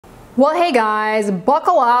Well, hey guys,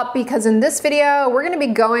 buckle up because in this video, we're gonna be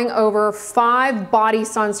going over 5 body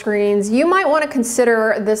sunscreens you might wanna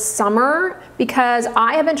consider this summer because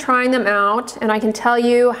I have been trying them out and I can tell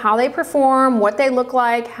you how they perform, what they look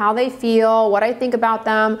like, how they feel, what I think about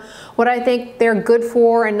them, what I think they're good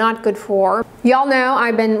for and not good for. Y'all know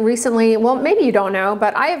I've been recently, well, maybe you don't know,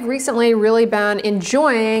 but I have recently really been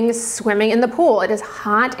enjoying swimming in the pool. It is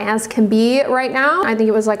hot as can be right now. I think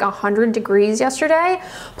it was like 100 degrees yesterday.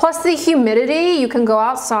 Plus the humidity, you can go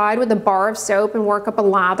outside with a bar of soap and work up a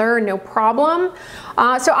lather, no problem.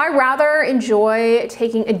 So I rather enjoy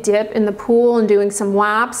taking a dip in the pool and doing some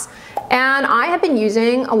laps. And I have been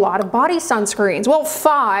using a lot of body sunscreens. Well,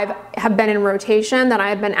 5 have been in rotation that I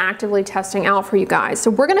have been actively testing out for you guys.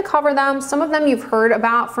 So we're gonna cover them. Some of them you've heard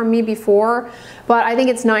about from me before, but I think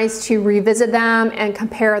it's nice to revisit them and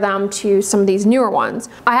compare them to some of these newer ones.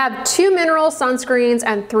 I have 2 mineral sunscreens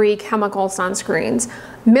and 3 chemical sunscreens.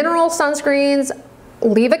 Mineral sunscreens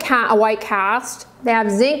leave a white cast. They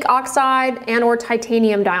have zinc oxide and or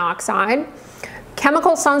titanium dioxide.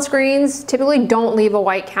 Chemical sunscreens typically don't leave a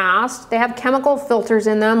white cast. They have chemical filters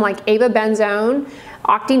in them like avobenzone,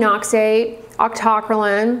 octinoxate,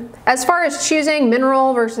 octocrylene. As far as choosing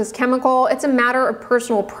mineral versus chemical, it's a matter of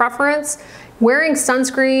personal preference. Wearing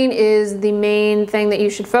sunscreen is the main thing that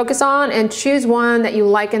you should focus on, and choose one that you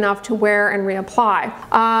like enough to wear and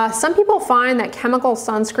reapply. Some people find that chemical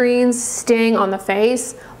sunscreens sting on the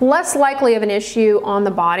face, less likely of an issue on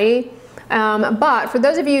the body. But for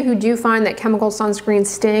those of you who do find that chemical sunscreens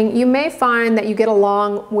sting, you may find that you get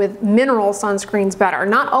along with mineral sunscreens better.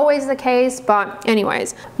 Not always the case, but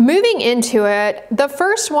anyways. Moving into it, the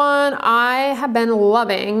first one I have been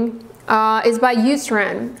loving is by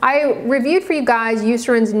EUCERIN. I reviewed for you guys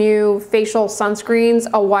EUCERIN's new facial sunscreens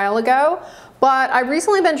a while ago, but I've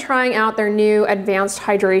recently been trying out their new advanced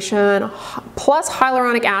hydration plus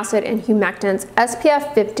hyaluronic acid and humectants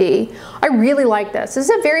SPF 50. I really like this. This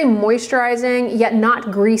is a very moisturizing yet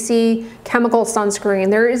not greasy chemical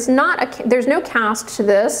sunscreen. There's no cast to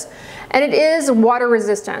this, and it is water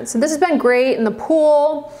resistant. So this has been great in the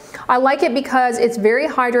pool. I like it because it's very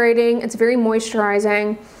hydrating, it's very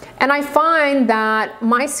moisturizing. And I find that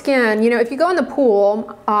my skin, you know, if you go in the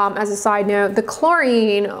pool, as a side note, the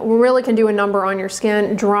chlorine really can do a number on your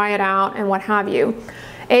skin, dry it out and what have you.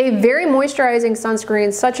 A very moisturizing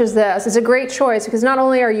sunscreen such as this is a great choice because not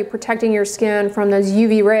only are you protecting your skin from those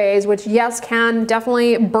UV rays, which yes, can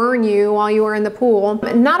definitely burn you while you are in the pool.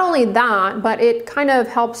 Not only that, but it kind of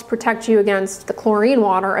helps protect you against the chlorine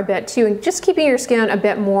water a bit too, and just keeping your skin a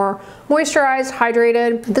bit more moisturized,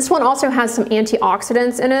 hydrated. This one also has some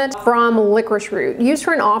antioxidants in it from licorice root.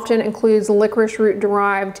 EUCERIN often includes licorice root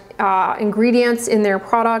derived ingredients in their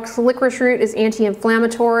products. Licorice root is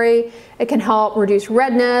anti-inflammatory. It can help reduce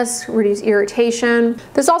redness, reduce irritation.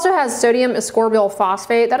 This also has sodium ascorbyl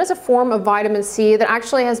phosphate. That is a form of vitamin C that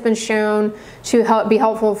actually has been shown to be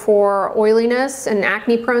helpful for oiliness and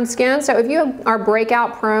acne-prone skin. So if you are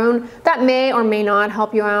breakout prone, that may or may not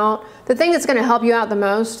help you out. The thing that's going to help you out the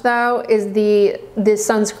most, though, is the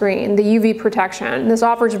sunscreen, the UV protection. This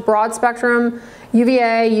offers broad spectrum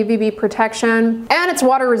UVA, UVB protection, and it's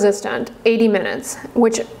water resistant, 80 minutes,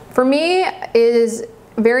 which for me is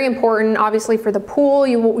very important. Obviously for the pool,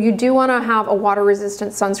 you do want to have a water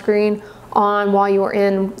resistant sunscreen on while you are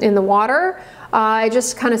in the water. It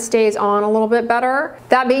just kind of stays on a little bit better.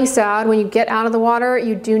 That being said, when you get out of the water,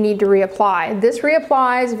 you do need to reapply. This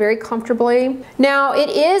reapplies very comfortably. Now, it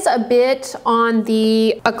is a bit on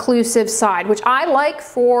the occlusive side, which I like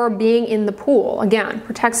for being in the pool. Again,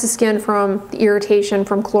 protects the skin from the irritation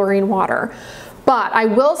from chlorine water. But I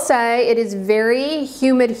will say it is very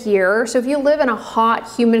humid here. So if you live in a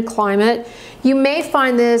hot, humid climate, you may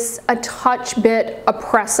find this a touch bit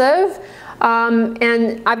oppressive.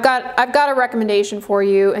 And I've got a recommendation for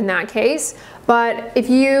you in that case. But if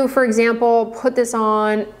you, for example, put this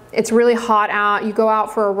on, it's really hot out, you go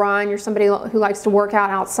out for a run, you're somebody who likes to work out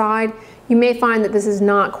outside, you may find that this is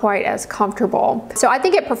not quite as comfortable. So I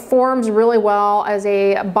think it performs really well as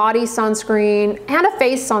a body sunscreen and a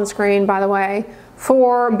face sunscreen, by the way,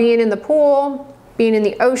 for being in the pool, being in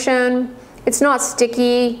the ocean. It's not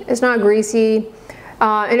sticky, it's not greasy.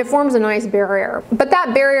 And it forms a nice barrier. But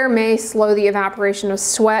that barrier may slow the evaporation of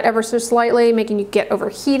sweat ever so slightly, making you get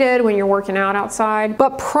overheated when you're working out outside.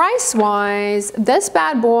 But price-wise, this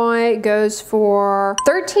bad boy goes for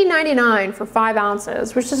 $13.99 for 5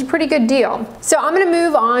 ounces, which is a pretty good deal. So I'm gonna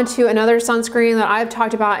move on to another sunscreen that I've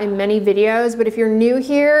talked about in many videos, but if you're new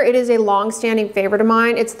here, it is a long-standing favorite of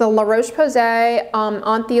mine. It's the ROCHE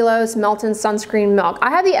Anthillos Melton Sunscreen Milk. I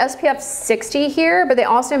have the SPF 60 here, but they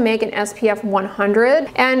also make an SPF 100.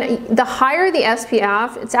 100. And the higher the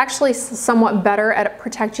SPF, it's actually somewhat better at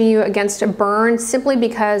protecting you against a burn, simply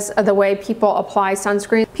because of the way people apply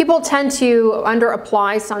sunscreen. People tend to under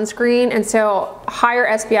apply sunscreen, and so higher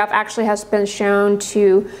SPF actually has been shown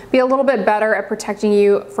to be a little bit better at protecting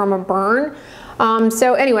you from a burn.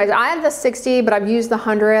 So anyways, I have the 60, but I've used the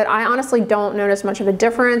 100. I honestly don't notice much of a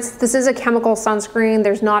difference. This is a chemical sunscreen.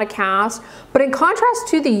 There's not a cast. But in contrast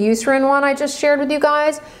to the EUCERIN one I just shared with you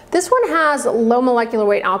guys, this one has low molecular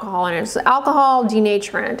weight alcohol in it. It's alcohol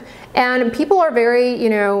denaturant. And people are very,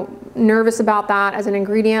 nervous about that as an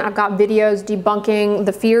ingredient. I've got videos debunking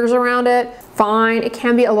the fears around it. Fine, it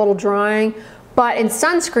can be a little drying. But in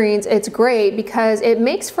sunscreens, it's great because it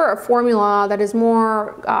makes for a formula that is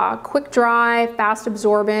more quick dry, fast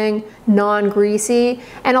absorbing, non-greasy,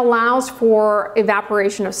 and allows for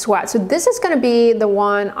evaporation of sweat. So this is going to be the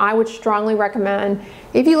one I would strongly recommend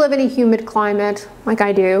if you live in a humid climate like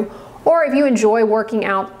I do, or if you enjoy working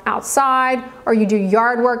out outside, or you do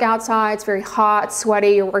yard work outside, it's very hot,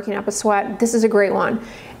 sweaty, you're working up a sweat. This is a great one.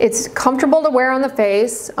 It's comfortable to wear on the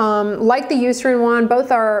face. Like the EUCERIN one,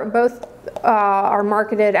 both are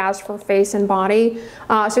marketed as for face and body.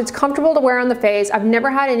 So it's comfortable to wear on the face. I've never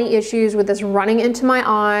had any issues with this running into my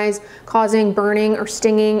eyes, causing burning or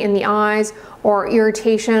stinging in the eyes, or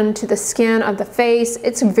irritation to the skin of the face.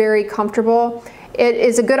 It's very comfortable. It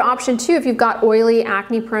is a good option too if you've got oily,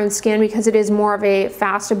 acne-prone skin, because it is more of a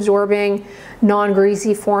fast-absorbing,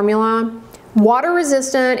 non-greasy formula. Water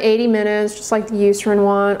resistant, 80 minutes, just like the EUCERIN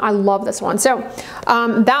one. I love this one. So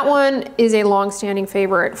that one is a long-standing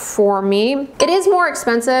favorite for me. It is more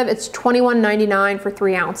expensive. It's $21.99 for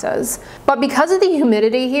 3 ounces. But because of the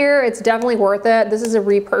humidity here, it's definitely worth it. This is a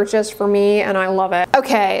repurchase for me and I love it.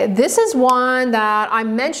 Okay, this is one that I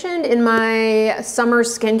mentioned in my summer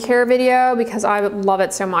skincare video because I love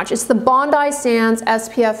it so much. It's the Bondi Sands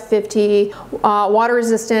SPF 50 water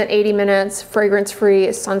resistant, 80 minutes, fragrance-free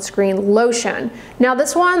sunscreen lotion. Now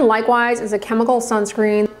this one likewise is a chemical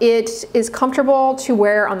sunscreen. It is comfortable to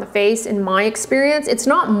wear on the face in my experience. It's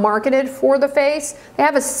not marketed for the face. They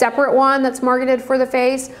have a separate one that's marketed for the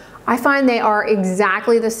face. I find they are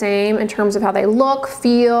exactly the same in terms of how they look,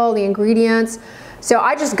 feel, the ingredients. So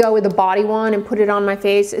I just go with the body one and put it on my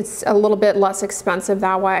face. It's a little bit less expensive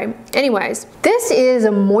that way. Anyways, this is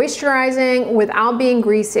a moisturizing without being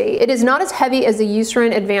greasy. It is not as heavy as the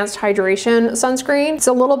EUCERIN Advanced Hydration sunscreen. It's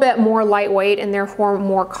a little bit more lightweight and therefore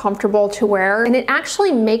more comfortable to wear. And it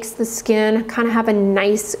actually makes the skin kind of have a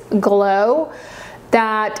nice glow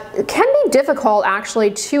that can be difficult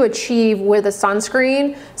actually to achieve with a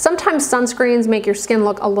sunscreen. Sometimes sunscreens make your skin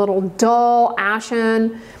look a little dull,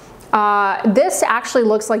 ashen. This actually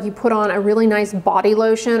looks like you put on a really nice body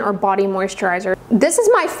lotion or body moisturizer. This is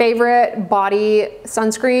my favorite body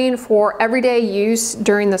sunscreen for everyday use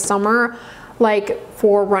during the summer, like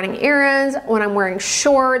for running errands, when I'm wearing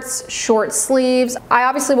shorts, short sleeves. I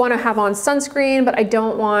obviously want to have on sunscreen, but I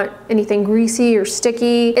don't want anything greasy or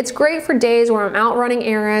sticky. It's great for days where I'm out running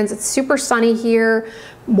errands. It's super sunny here.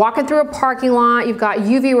 Walking through a parking lot, you've got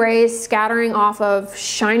UV rays scattering off of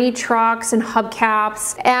shiny trucks and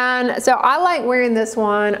hubcaps. And so I like wearing this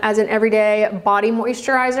one as an everyday body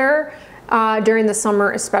moisturizer during the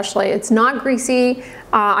summer especially. It's not greasy.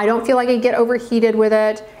 I don't feel like I get overheated with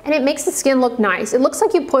it, and it makes the skin look nice. It looks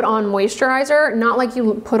like you put on moisturizer, not like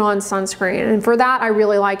you put on sunscreen, and for that I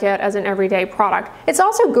really like it as an everyday product. It's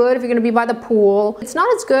also good if you're gonna be by the pool. It's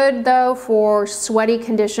not as good though for sweaty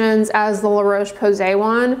conditions as the ROCHE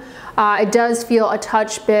one. It does feel a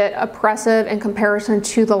touch bit oppressive in comparison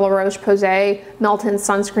to the ROCHE Melt-In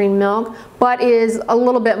Sunscreen Milk, but is a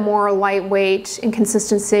little bit more lightweight in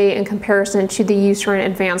consistency in comparison to the EUCERIN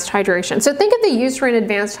Advanced Hydration. So think of the EUCERIN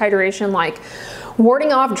Advanced Hydration like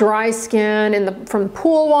warding off dry skin from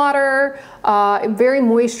pool water, very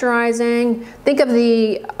moisturizing. Think of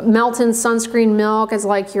the Melt-In Sunscreen Milk as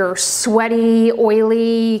like your sweaty,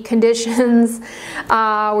 oily conditions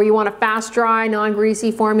where you want a fast dry,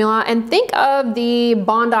 non-greasy formula. And think of the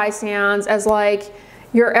Bondi Sands as like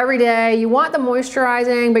your everyday, you want the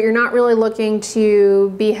moisturizing, but you're not really looking to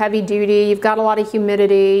be heavy duty. You've got a lot of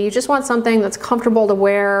humidity. You just want something that's comfortable to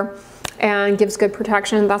wear and gives good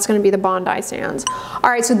protection. That's going to be the Bondi Sands. All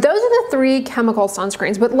right, so those are the 3 chemical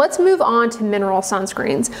sunscreens, but let's move on to mineral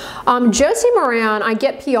sunscreens. JOSI MARAN, I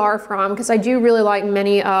get PR from because I do really like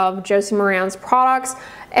many of JOSI MARAN's products,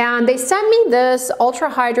 and they sent me this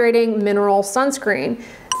ultra hydrating mineral sunscreen.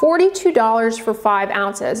 $42 for 5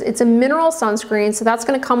 ounces. It's a mineral sunscreen, so that's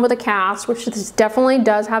going to come with a cast, which this definitely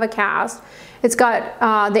does have a cast. It's got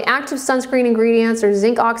the active sunscreen ingredients are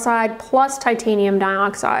zinc oxide plus titanium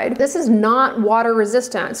dioxide. This is not water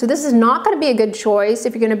resistant, so this is not going to be a good choice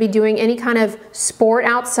if you're going to be doing any kind of sport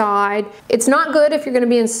outside. It's not good if you're going to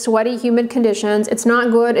be in sweaty, humid conditions. It's not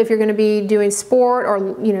good if you're going to be doing sport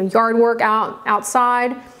or yard work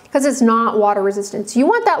outside, because it's not water resistant. So you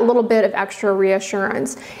want that little bit of extra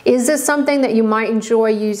reassurance. Is this something that you might enjoy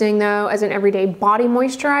using though as an everyday body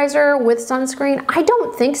moisturizer with sunscreen? I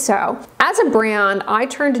don't think so. As a brand, I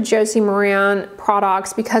turn to JOSI MARAN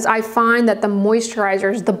products because I find that the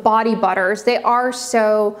moisturizers, the body butters, they are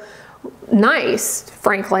so nice,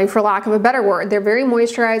 frankly, for lack of a better word. They're very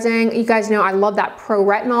moisturizing. You guys know I love that Pro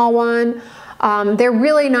Retinol one. They're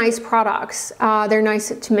really nice products. They're nice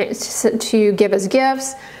to give as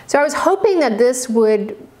gifts. So I was hoping that this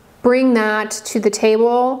would bring that to the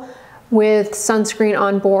table with sunscreen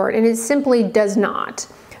on board, and it simply does not.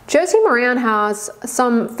 JOSI MARAN has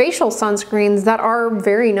some facial sunscreens that are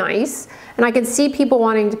very nice, and I can see people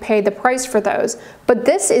wanting to pay the price for those, but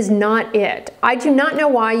this is not it. I do not know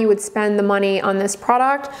why you would spend the money on this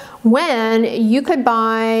product when you could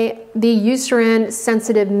buy the EUCERIN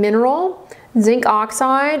Sensitive Mineral Zinc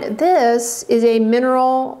Oxide. This is a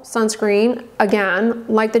mineral sunscreen, again,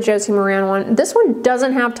 like the JOSI MARAN one. This one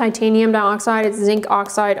doesn't have titanium dioxide, it's zinc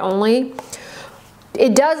oxide only.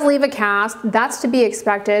 It does leave a cast, that's to be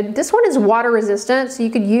expected. This one is water resistant, so you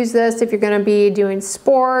could use this if you're gonna be doing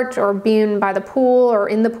sport or being by the pool or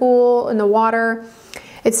in the pool, in the water.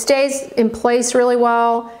 It stays in place really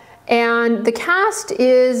well. And the cast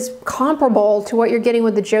is comparable to what you're getting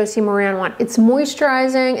with the JOSI MARAN one. It's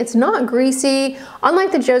moisturizing, it's not greasy.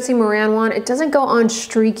 Unlike the JOSI MARAN one, it doesn't go on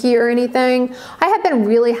streaky or anything. I have been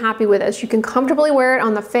really happy with this. You can comfortably wear it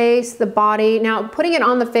on the face, the body. Now, putting it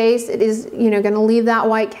on the face, it is gonna leave that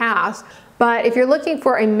white cast. But if you're looking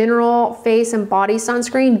for a mineral face and body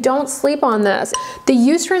sunscreen, don't sleep on this. The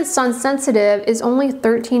EUCERIN Sun Sensitive is only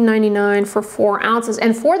 $13.99 for 4 ounces.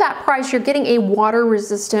 And for that price, you're getting a water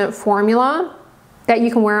resistant formula that you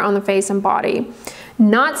can wear on the face and body.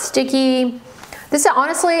 Not sticky. This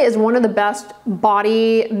honestly is one of the best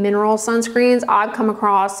body mineral sunscreens I've come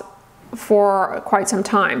across for quite some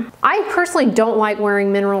time. I personally don't like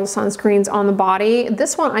wearing mineral sunscreens on the body.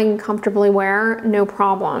 This one I can comfortably wear, no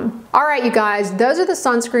problem. All right, you guys, those are the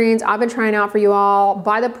sunscreens I've been trying out for you all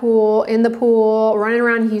by the pool, in the pool, running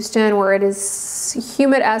around Houston where it is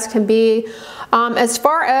humid as can be. As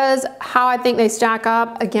far as how I think they stack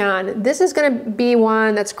up, again, this is gonna be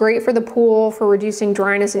one that's great for the pool for reducing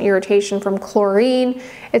dryness and irritation from chlorine.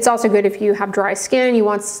 It's also good if you have dry skin, you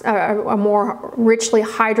want a more richly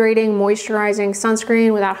hydrating, moisturizing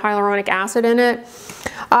sunscreen without hyaluronic acid in it.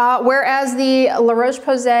 Whereas the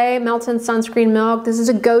ROCHE Melt-In Sunscreen Milk, this is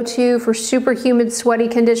a go-to for super humid, sweaty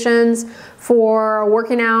conditions, for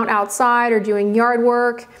working out outside or doing yard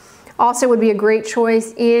work. Also would be a great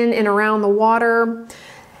choice in and around the water.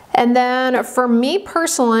 And then for me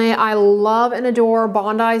personally, I love and adore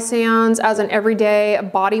Bondi Sands as an everyday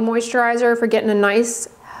body moisturizer for getting a nice,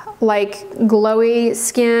 like, glowy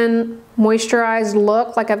skin, moisturized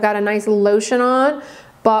look, like I've got a nice lotion on,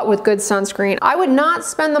 but with good sunscreen. I would not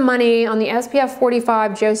spend the money on the SPF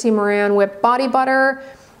 45 JOSI MARAN Whipped Body Butter.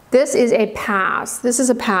 This is a pass. This is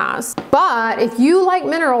a pass. But if you like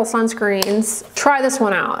mineral sunscreens, try this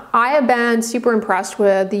one out. I have been super impressed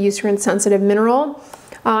with the EUCERIN Sensitive Mineral,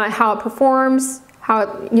 how it performs, how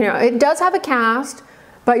it, it does have a cast,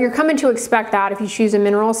 but you're coming to expect that if you choose a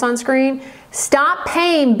mineral sunscreen. Stop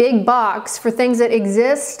paying big bucks for things that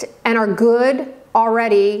exist and are good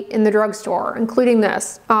already in the drugstore, including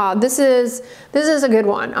this. This is a good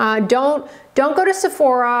one. Don't go to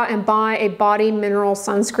Sephora and buy a body mineral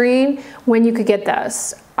sunscreen when you could get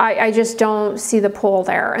this. I just don't see the pull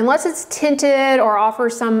there. Unless it's tinted or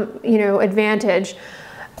offers some, advantage.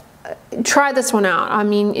 Try this one out. I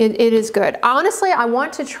mean, it is good. Honestly, I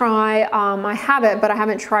want to try, I have it, but I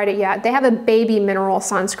haven't tried it yet. They have a baby mineral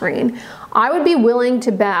sunscreen. I would be willing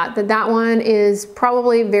to bet that that one is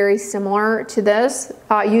probably very similar to this,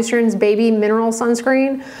 EUCERIN's baby mineral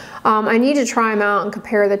sunscreen. I need to try them out and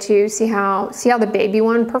compare the two, see how the baby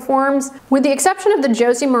one performs. With the exception of the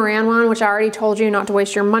JOSI MARAN one, which I already told you not to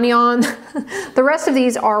waste your money on, the rest of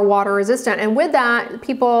these are water resistant. And with that,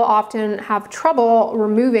 people often have trouble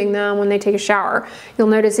removing them when they take a shower. You'll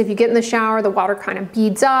notice if you get in the shower, the water kind of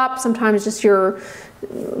beads up. Sometimes just your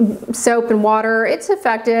soap and water. It's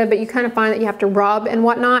effective, but you kind of find that you have to rub and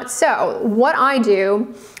whatnot. So what I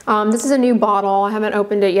do, this is a new bottle. I haven't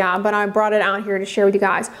opened it yet, but I brought it out here to share with you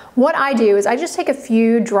guys. What I do is I just take a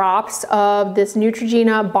few drops of this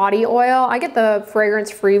Neutrogena body oil. I get the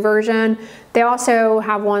fragrance-free version. They also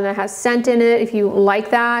have one that has scent in it if you like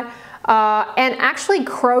that. And actually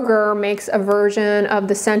Kroger makes a version of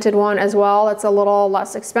the scented one as well. It's a little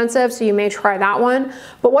less expensive, so you may try that one.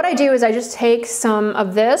 But what I do is I just take some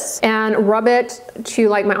of this and rub it to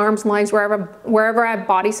like my arms and legs, wherever I have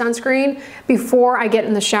body sunscreen before I get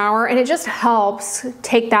in the shower. And it just helps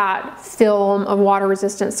take that film of water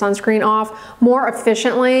resistant sunscreen off more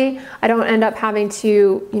efficiently. I don't end up having to,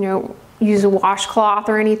 you know, use a washcloth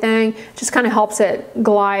or anything. It just kind of helps it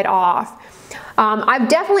glide off. I've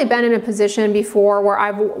definitely been in a position before where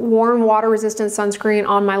I've worn water resistant sunscreen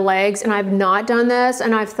on my legs and I've not done this,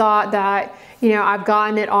 and I've thought that, you know, I've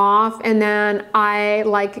gotten it off and then I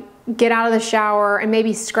like get out of the shower and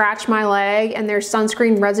maybe scratch my leg and there's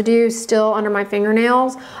sunscreen residue still under my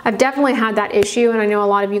fingernails. I've definitely had that issue, and I know a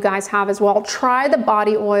lot of you guys have as well. Try the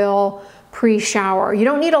body oil pre-shower. You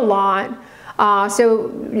don't need a lot.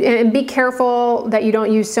 And be careful that you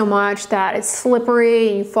don't use so much that it's slippery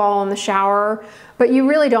and you fall in the shower, but you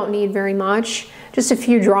really don't need very much. Just a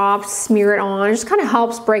few drops, smear it on. It just kind of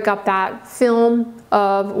helps break up that film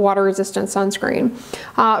of water resistant sunscreen.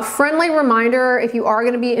 Friendly reminder, if you are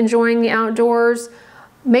going to be enjoying the outdoors,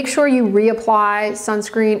 make sure you reapply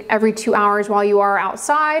sunscreen every 2 hours while you are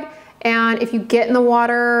outside. And if you get in the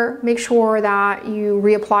water, make sure that you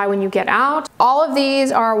reapply when you get out. All of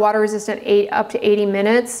these are water resistant up to 80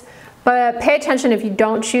 minutes, but pay attention if you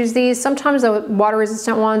don't choose these. Sometimes the water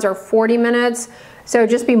resistant ones are 40 minutes. So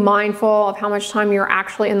just be mindful of how much time you're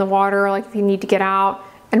actually in the water, like if you need to get out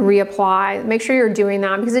and reapply. Make sure you're doing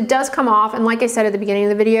that because it does come off, and like I said at the beginning of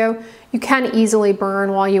the video, you can easily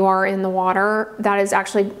burn while you are in the water. That is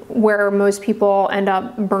actually where most people end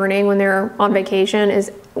up burning when they're on vacation,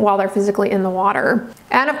 is while they're physically in the water.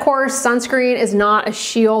 And of course, sunscreen is not a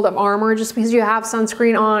shield of armor. Just because you have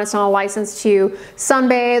sunscreen on, it's not a license to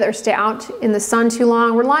sunbathe or stay out in the sun too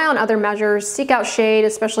long. Rely on other measures. Seek out shade,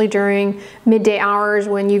 especially during midday hours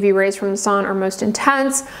when UV rays from the sun are most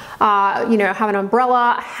intense. You know, have an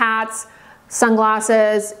umbrella, hats,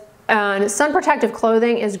 sunglasses, and sun protective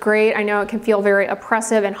clothing is great. I know it can feel very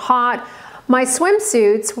oppressive and hot. My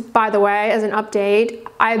swimsuits, by the way, as an update,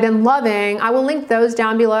 I've been loving. I will link those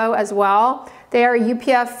down below as well. They are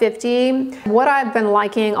UPF 50. What I've been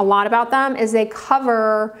liking a lot about them is they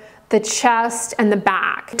cover the chest and the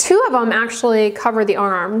back. 2 of them actually cover the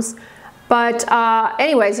arms. But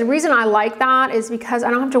anyways, the reason I like that is because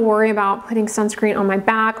I don't have to worry about putting sunscreen on my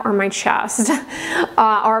back or my chest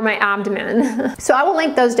or my abdomen. So I will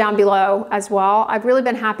link those down below as well. I've really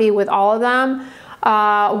been happy with all of them.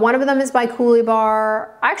 One of them is by Coolie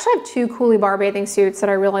Bar. I actually have 2 Coolie Bar bathing suits that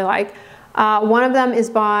I really like. One of them is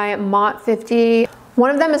by Mott 50. One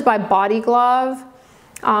of them is by Body Glove.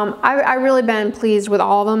 I've really been pleased with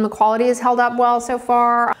all of them. The quality has held up well so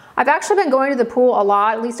far. I've actually been going to the pool a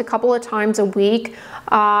lot, at least a couple of times a week,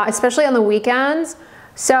 especially on the weekends.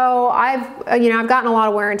 So I've gotten a lot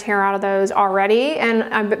of wear and tear out of those already, and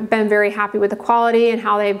I've been very happy with the quality and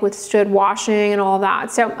how they've withstood washing and all of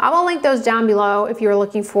that. So I will link those down below if you're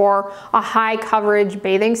looking for a high coverage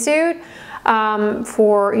bathing suit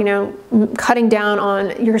for, you know, cutting down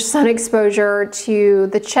on your sun exposure to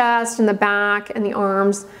the chest and the back and the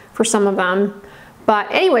arms for some of them.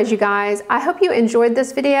 But anyways, you guys, I hope you enjoyed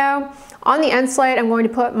this video. On the end slide, I'm going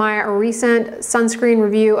to put my recent sunscreen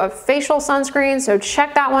review of facial sunscreen, so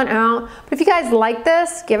check that one out. But if you guys like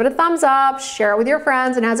this, give it a thumbs up, share it with your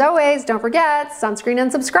friends, and as always, don't forget, sunscreen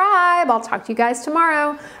and subscribe. I'll talk to you guys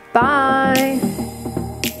tomorrow. Bye.